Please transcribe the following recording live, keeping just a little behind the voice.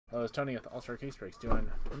Oh, it's Tony with All-Star Case Breaks doing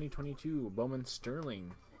 2022 Bowman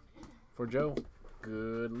Sterling for Joe.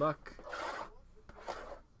 Good luck.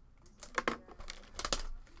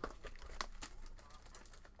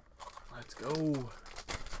 Let's go.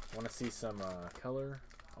 Want to see some color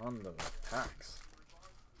on the packs.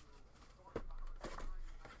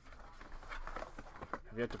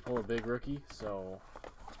 I've yet to pull a big rookie, so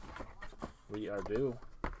we are due.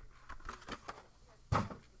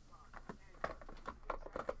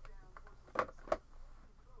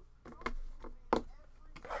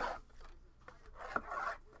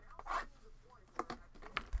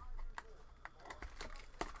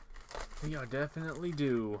 We are definitely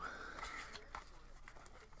due.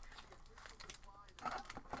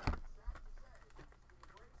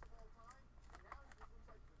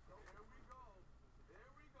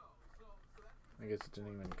 I guess it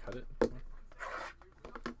didn't even cut it.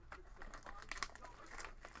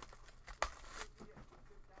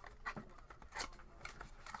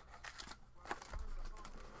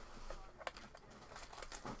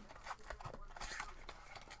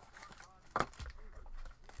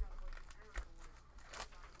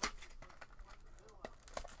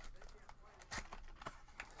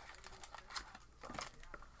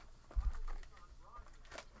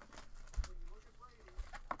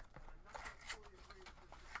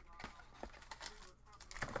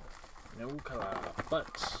 No color,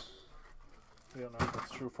 but we don't know if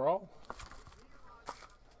that's true for all.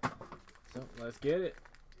 So let's get it.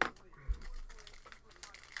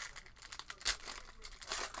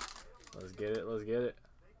 Let's get it. Let's get it.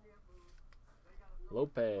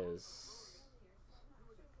 Lopez,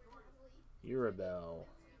 Urabel,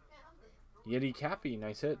 Yeti Cappy,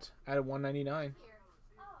 nice hit. Out of 199.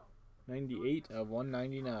 98 of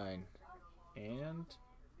 199, and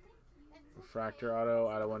Refractor Auto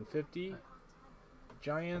out of 150.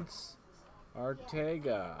 Giants,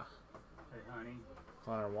 Artega, hey, honey.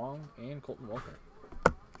 Connor Wong, and Colton Walker.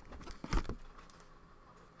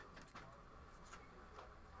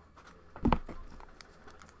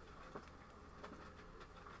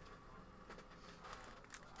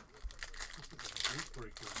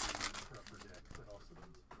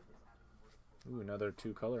 Ooh, another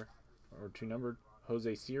two color or two numbered.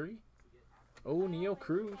 Jose Siri. Oh, Neil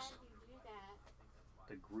Cruz.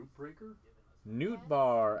 The group breaker? Newt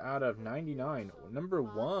Bar out of 99. Number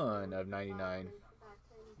 1 of 99.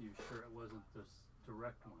 You sure it wasn't this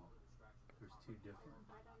direct one? There's two different.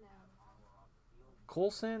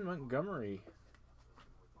 Colson, Montgomery,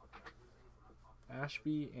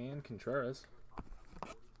 Ashby, and Contreras.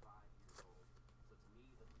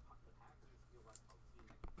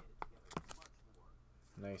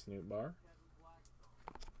 Nice Newt Bar.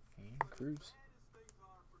 And Cruz.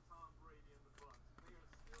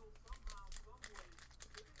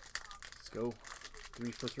 Let's go.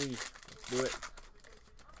 3 for 3. Let's do it.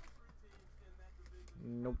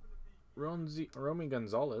 Nope. Romy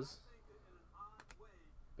Gonzalez.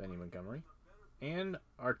 Benny Montgomery. And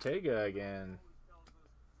Artega again.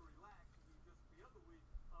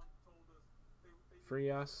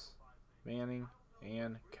 Frias, Manning,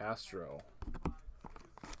 and Castro.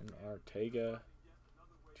 And Artega.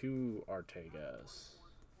 2 Artegas.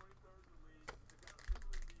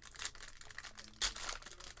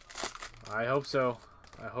 I hope so.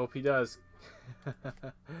 I hope he does.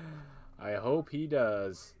 I hope he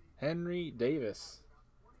does. Henry Davis,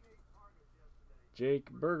 Jake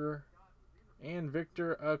Berger, and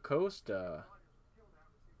Victor Acosta.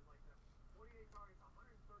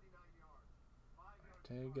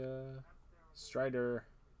 Ortega, Strider,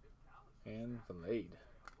 and Valade.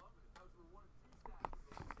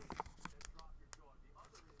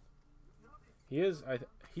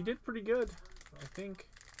 He did pretty good, I think,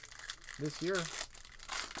 this year.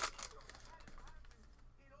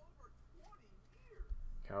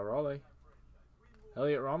 Cal Raleigh,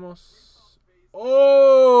 Elliot Ramos.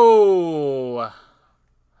 Oh!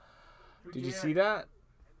 Did you see that?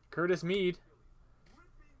 Curtis Mead.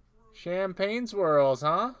 Champagne swirls,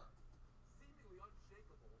 huh?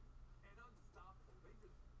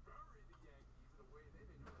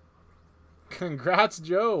 Congrats,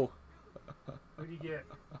 Joe. What do you get?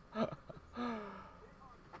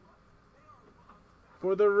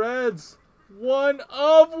 For the Reds, 1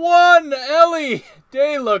 of 1, Ellie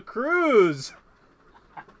De La Cruz.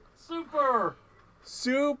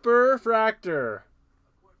 Superfractor.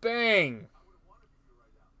 Bang.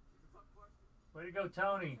 Way to go,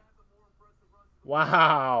 Tony.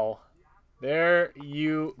 Wow. There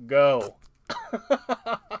you go.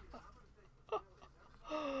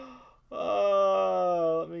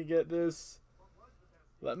 Oh, let me get this.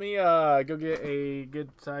 Let me go get a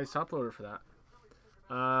good size top loader for that.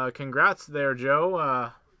 Congrats there,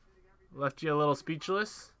 Joe. Left you a little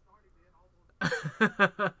speechless.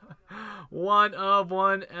 1 of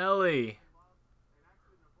 1 Ellie.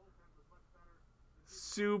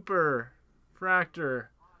 Superfractor.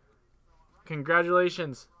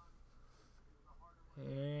 Congratulations.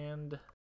 And